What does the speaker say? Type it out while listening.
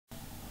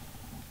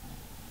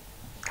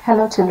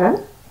Hello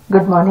children,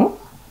 good morning.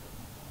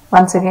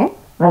 Once again,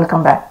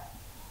 welcome back.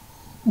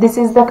 This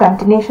is the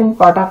continuation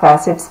part of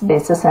acids,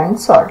 bases and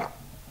salt.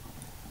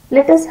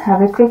 Let us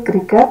have a quick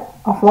recap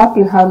of what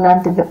you have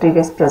learnt in the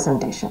previous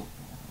presentation.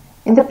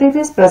 In the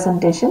previous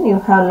presentation, you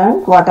have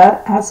learnt what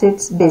are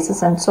acids,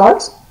 bases and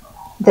salts,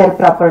 their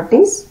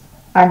properties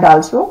and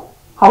also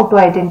how to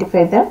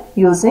identify them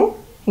using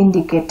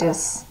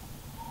indicators.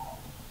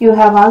 You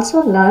have also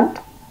learnt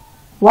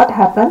what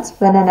happens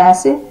when an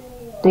acid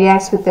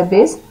reacts with a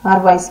base or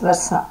vice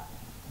versa,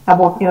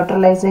 about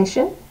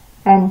neutralization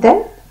and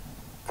then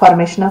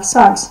formation of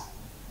salts.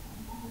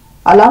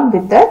 Along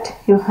with that,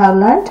 you have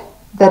learnt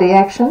the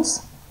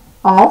reactions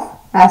of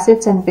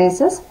acids and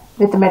bases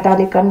with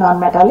metallic and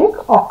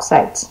non-metallic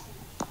oxides.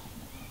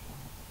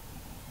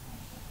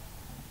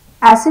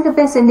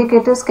 Acid-base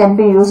indicators can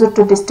be used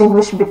to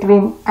distinguish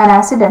between an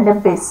acid and a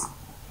base.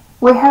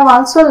 We have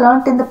also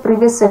learnt in the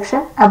previous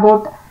section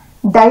about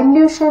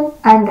dilution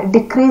and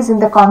decrease in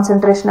the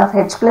concentration of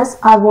H plus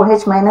or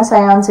OH minus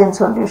ions in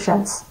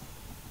solutions.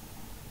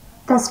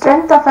 The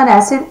strength of an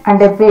acid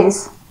and a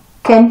base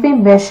can be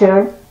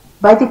measured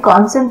by the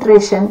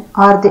concentration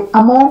or the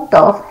amount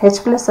of H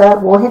plus or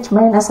OH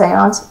minus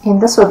ions in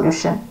the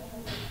solution.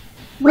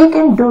 We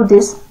can do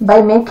this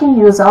by making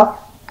use of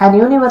an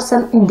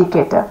universal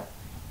indicator,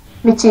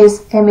 which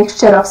is a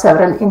mixture of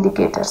several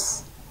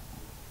indicators.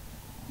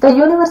 The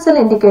universal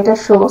indicator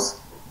shows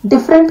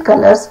different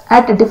colors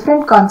at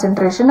different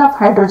concentration of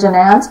hydrogen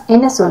ions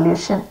in a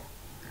solution.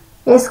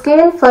 A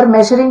scale for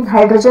measuring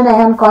hydrogen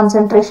ion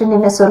concentration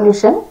in a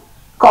solution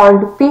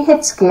called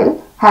pH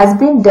scale has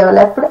been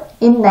developed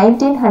in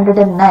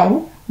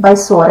 1909 by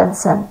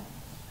Sorensen.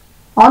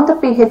 On the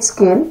pH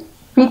scale,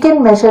 we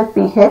can measure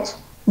pH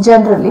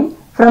generally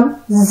from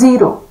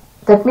 0,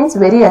 that means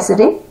very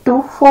acidic,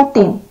 to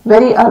 14,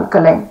 very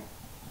alkaline.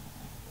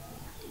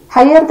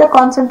 Higher the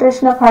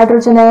concentration of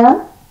hydrogen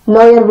ion,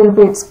 lower will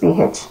be its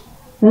pH.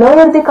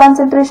 Lower the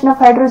concentration of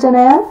hydrogen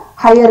ion,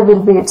 higher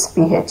will be its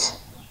pH.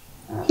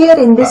 Here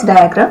in this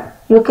diagram,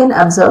 you can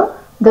observe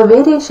the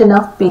variation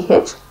of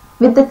pH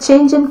with the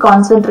change in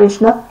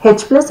concentration of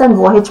H plus and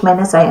OH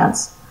minus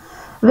ions.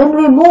 When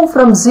we move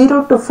from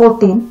 0 to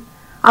 14,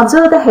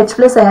 observe the H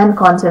plus ion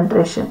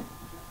concentration.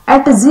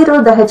 At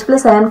 0, the H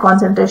plus ion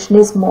concentration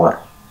is more.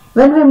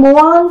 When we move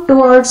on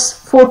towards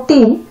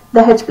 14,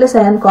 the H plus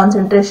ion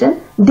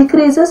concentration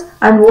decreases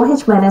and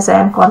OH minus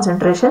ion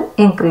concentration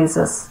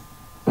increases.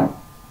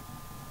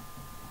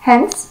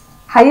 Hence,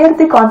 higher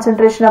the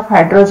concentration of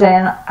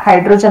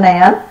hydrogen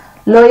ion,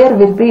 lower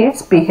will be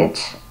its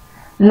pH.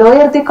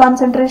 Lower the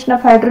concentration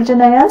of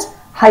hydrogen ions,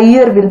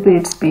 higher will be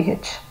its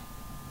pH.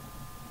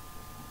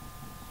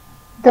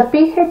 The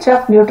pH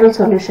of neutral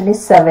solution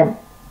is 7.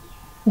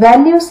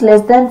 Values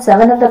less than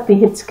 7 on the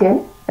pH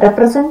scale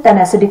represent an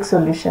acidic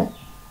solution,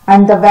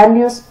 and the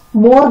values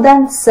more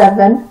than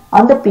 7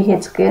 on the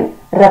pH scale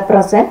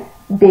represent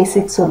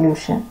basic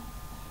solution.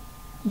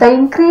 The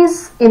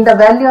increase in the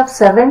value of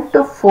 7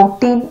 to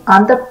 14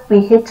 on the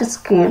pH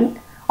scale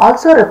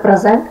also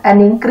represent an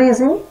increase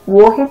in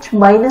OH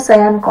minus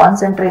ion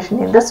concentration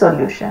in the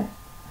solution.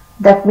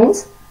 That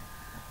means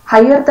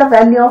higher the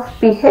value of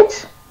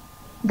pH,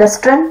 the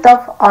strength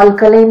of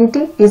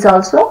alkalinity is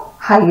also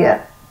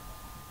higher.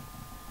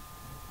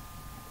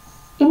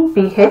 In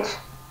pH,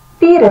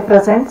 P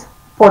represents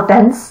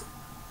potence,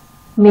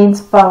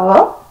 means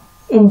power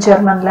in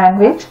German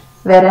language,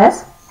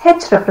 whereas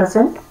H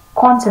represents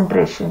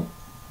concentration.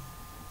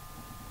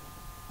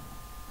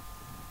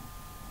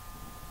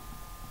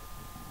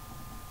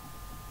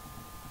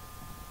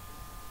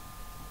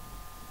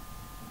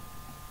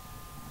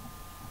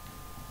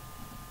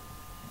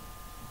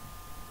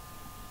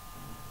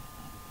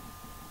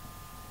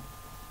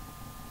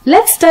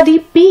 Let's study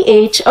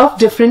pH of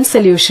different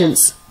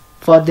solutions.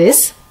 For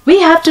this, we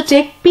have to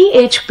take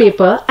pH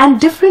paper and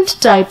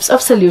different types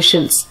of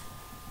solutions.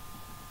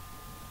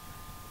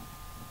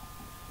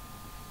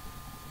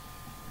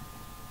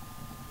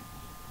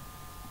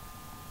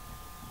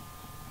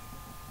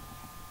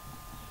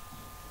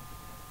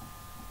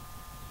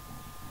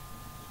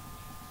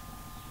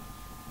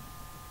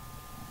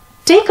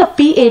 Take a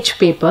pH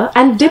paper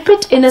and dip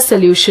it in a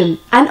solution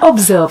and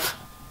observe.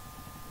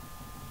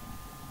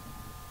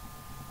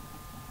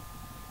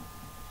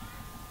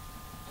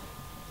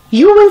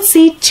 You will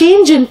see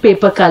change in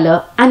paper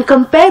color and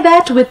compare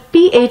that with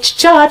pH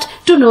chart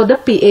to know the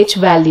pH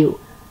value.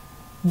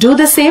 Do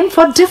the same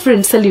for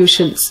different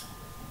solutions.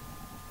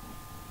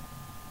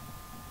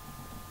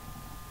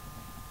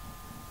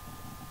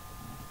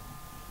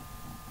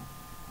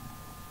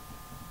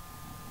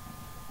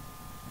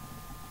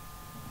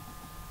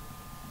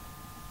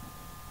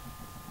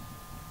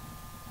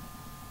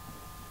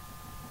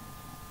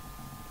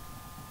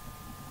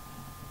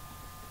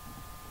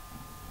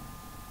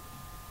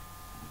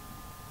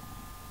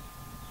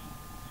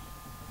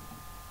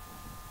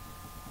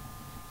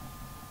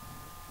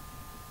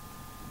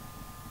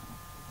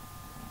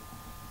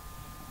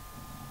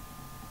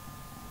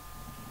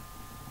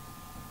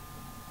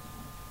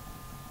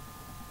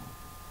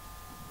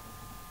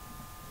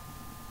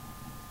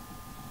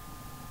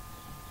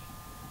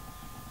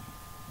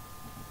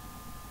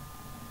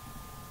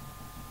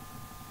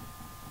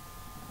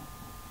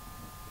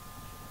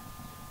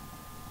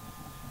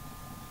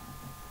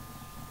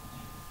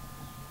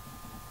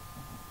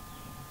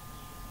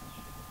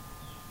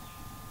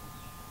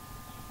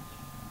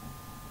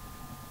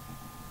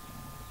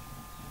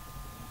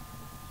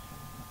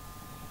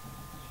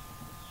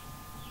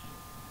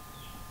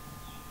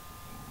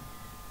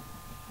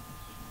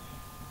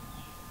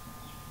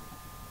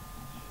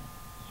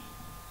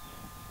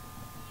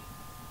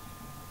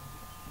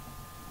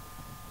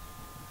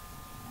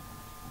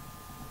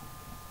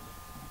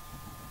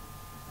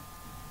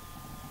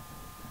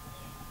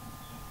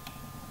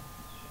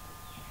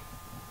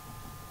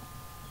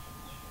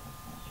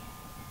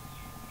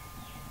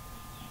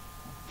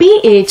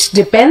 pH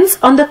depends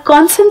on the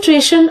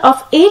concentration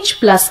of H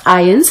plus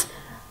ions.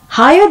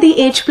 Higher the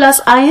H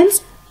plus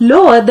ions,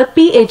 lower the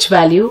pH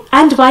value,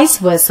 and vice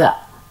versa.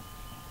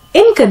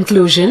 In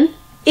conclusion,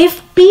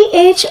 if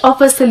pH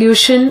of a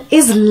solution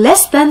is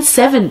less than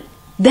 7,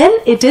 then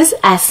it is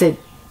acid.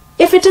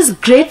 If it is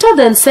greater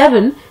than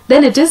 7,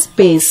 then it is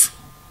base.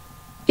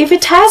 If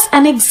it has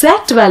an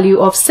exact value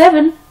of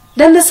 7,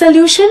 then the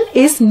solution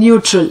is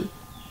neutral.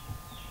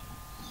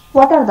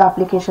 What are the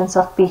applications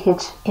of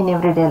pH in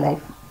everyday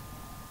life?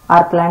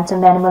 Are plants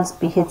and animals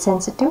pH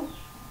sensitive?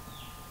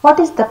 What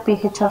is the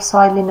pH of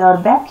soil in our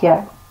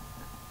backyard?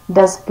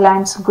 Does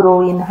plants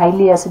grow in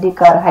highly acidic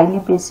or highly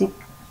basic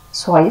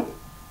soil?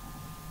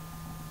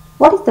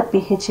 What is the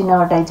pH in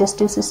our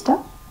digestive system?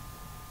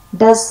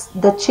 Does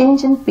the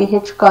change in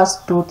pH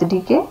cause tooth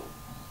decay?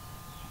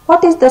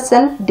 What is the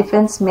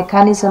self-defense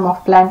mechanism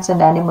of plants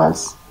and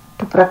animals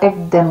to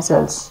protect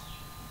themselves?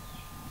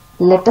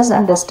 Let us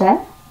understand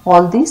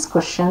all these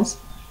questions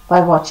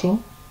by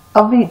watching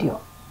a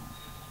video.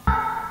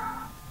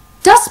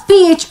 Does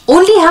pH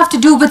only have to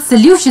do with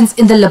solutions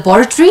in the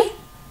laboratory?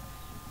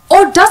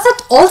 Or does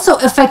it also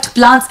affect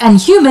plants and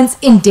humans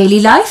in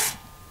daily life?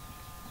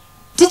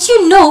 Did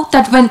you know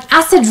that when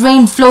acid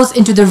rain flows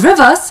into the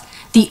rivers,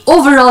 the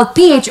overall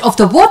pH of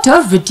the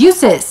water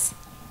reduces?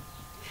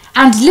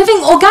 And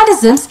living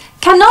organisms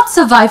cannot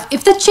survive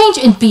if the change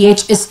in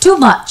pH is too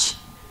much.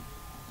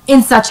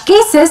 In such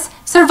cases,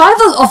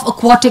 survival of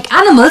aquatic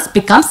animals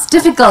becomes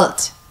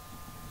difficult.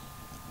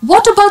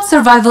 What about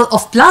survival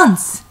of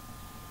plants?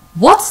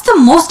 What's the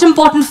most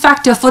important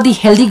factor for the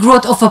healthy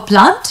growth of a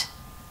plant?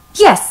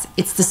 Yes,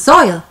 it's the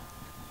soil.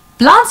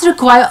 Plants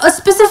require a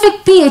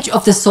specific pH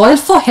of the soil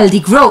for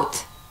healthy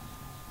growth.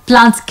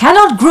 Plants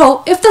cannot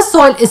grow if the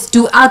soil is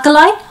too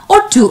alkaline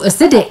or too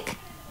acidic.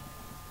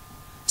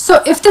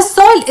 So if the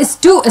soil is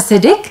too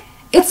acidic,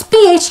 its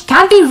pH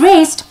can be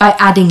raised by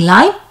adding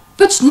lime,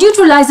 which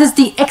neutralizes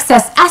the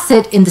excess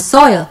acid in the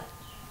soil.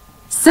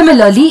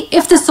 Similarly,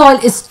 if the soil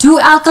is too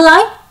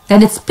alkaline,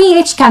 then its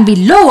pH can be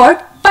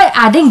lowered by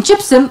adding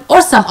gypsum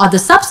or some other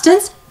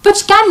substance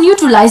which can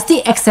neutralize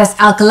the excess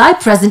alkali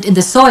present in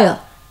the soil.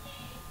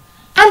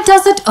 And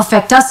does it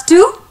affect us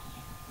too?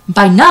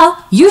 By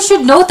now, you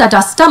should know that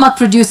our stomach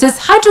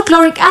produces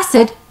hydrochloric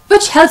acid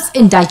which helps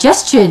in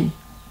digestion.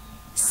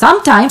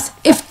 Sometimes,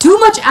 if too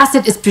much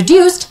acid is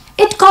produced,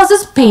 it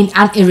causes pain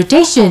and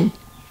irritation.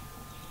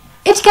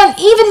 It can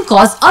even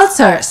cause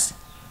ulcers.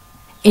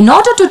 In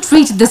order to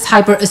treat this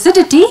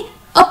hyperacidity,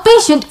 a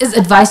patient is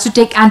advised to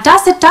take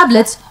antacid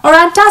tablets or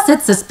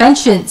antacid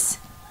suspensions.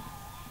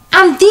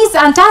 And these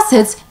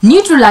antacids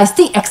neutralize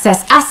the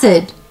excess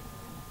acid.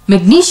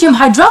 Magnesium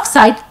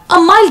hydroxide, a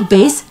mild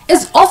base,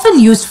 is often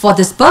used for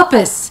this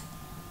purpose.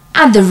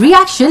 And the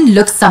reaction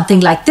looks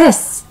something like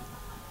this.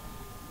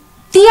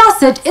 The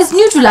acid is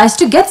neutralized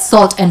to get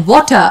salt and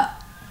water.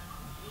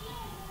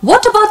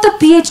 What about the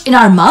pH in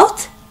our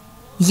mouth?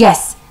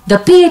 Yes, the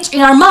pH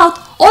in our mouth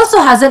also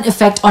has an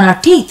effect on our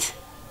teeth.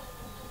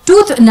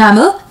 Tooth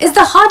enamel is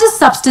the hardest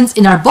substance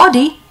in our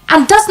body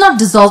and does not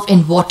dissolve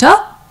in water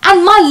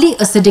and mildly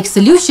acidic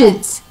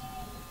solutions.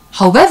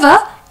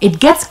 However, it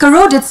gets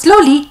corroded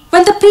slowly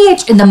when the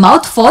pH in the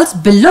mouth falls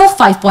below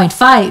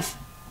 5.5.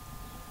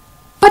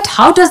 But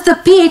how does the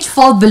pH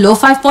fall below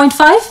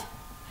 5.5?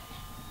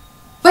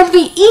 When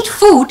we eat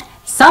food,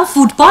 some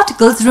food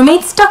particles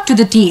remain stuck to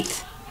the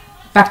teeth.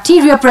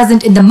 Bacteria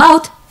present in the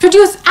mouth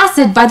produce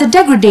acid by the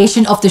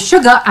degradation of the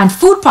sugar and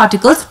food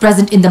particles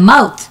present in the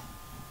mouth.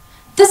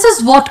 This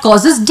is what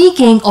causes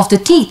decaying of the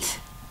teeth.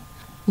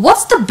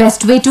 What's the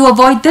best way to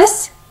avoid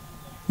this?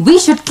 We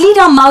should clean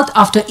our mouth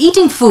after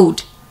eating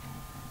food.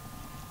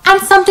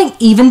 And something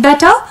even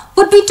better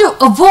would be to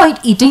avoid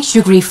eating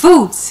sugary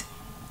foods.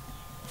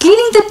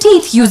 Cleaning the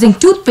teeth using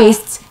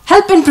toothpastes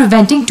help in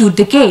preventing tooth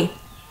decay.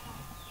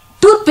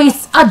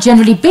 Toothpastes are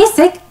generally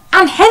basic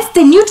and hence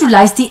they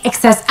neutralize the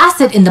excess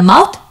acid in the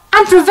mouth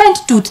and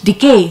prevent tooth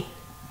decay.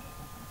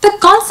 The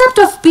concept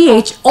of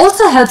pH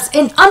also helps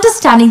in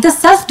understanding the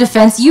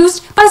self-defense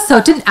used by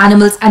certain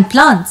animals and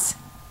plants.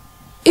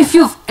 If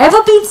you've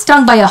ever been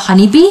stung by a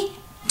honeybee,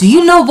 do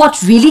you know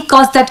what really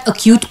caused that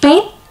acute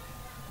pain?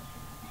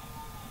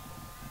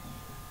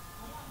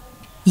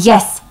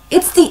 Yes,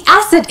 it's the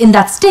acid in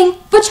that sting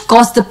which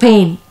caused the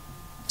pain.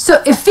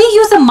 So if we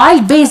use a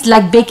mild base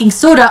like baking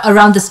soda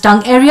around the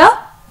stung area,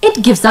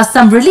 it gives us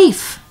some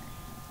relief.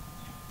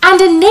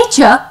 And in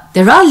nature,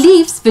 there are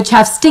leaves which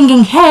have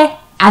stinging hair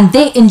and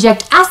they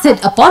inject acid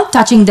upon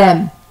touching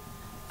them.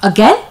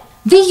 Again,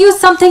 we use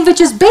something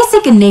which is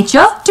basic in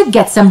nature to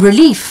get some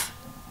relief.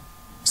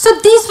 So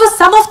these were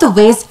some of the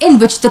ways in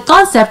which the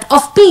concept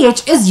of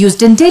pH is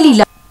used in daily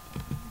life.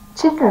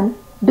 Children,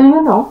 do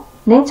you know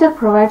nature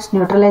provides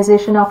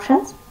neutralization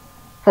options?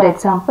 For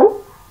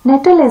example,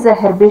 nettle is a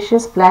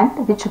herbaceous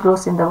plant which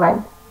grows in the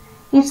wild.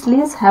 Its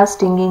leaves have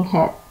stinging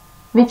hair,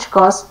 which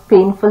cause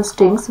painful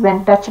stings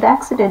when touched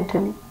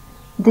accidentally.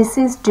 This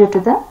is due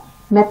to the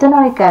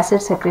methanoic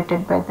acid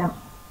secreted by them.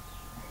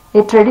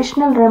 A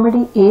traditional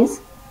remedy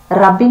is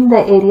rubbing the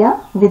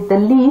area with the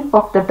leaf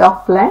of the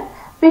dog plant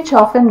which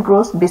often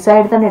grows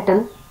beside the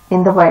nettle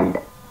in the wild.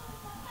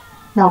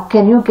 Now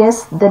can you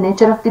guess the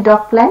nature of the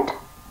dog plant?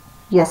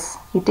 Yes,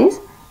 it is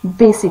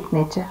basic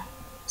nature.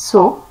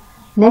 So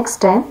next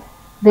time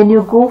when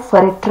you go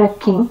for a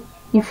trekking,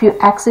 if you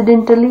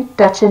accidentally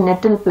touch a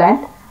nettle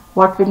plant,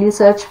 what will you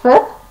search for?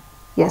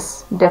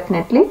 Yes,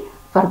 definitely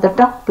for the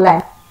dog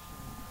plant.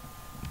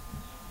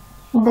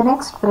 In the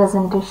next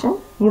presentation,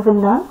 you will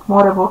learn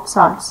more about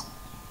salts.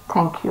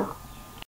 Thank you.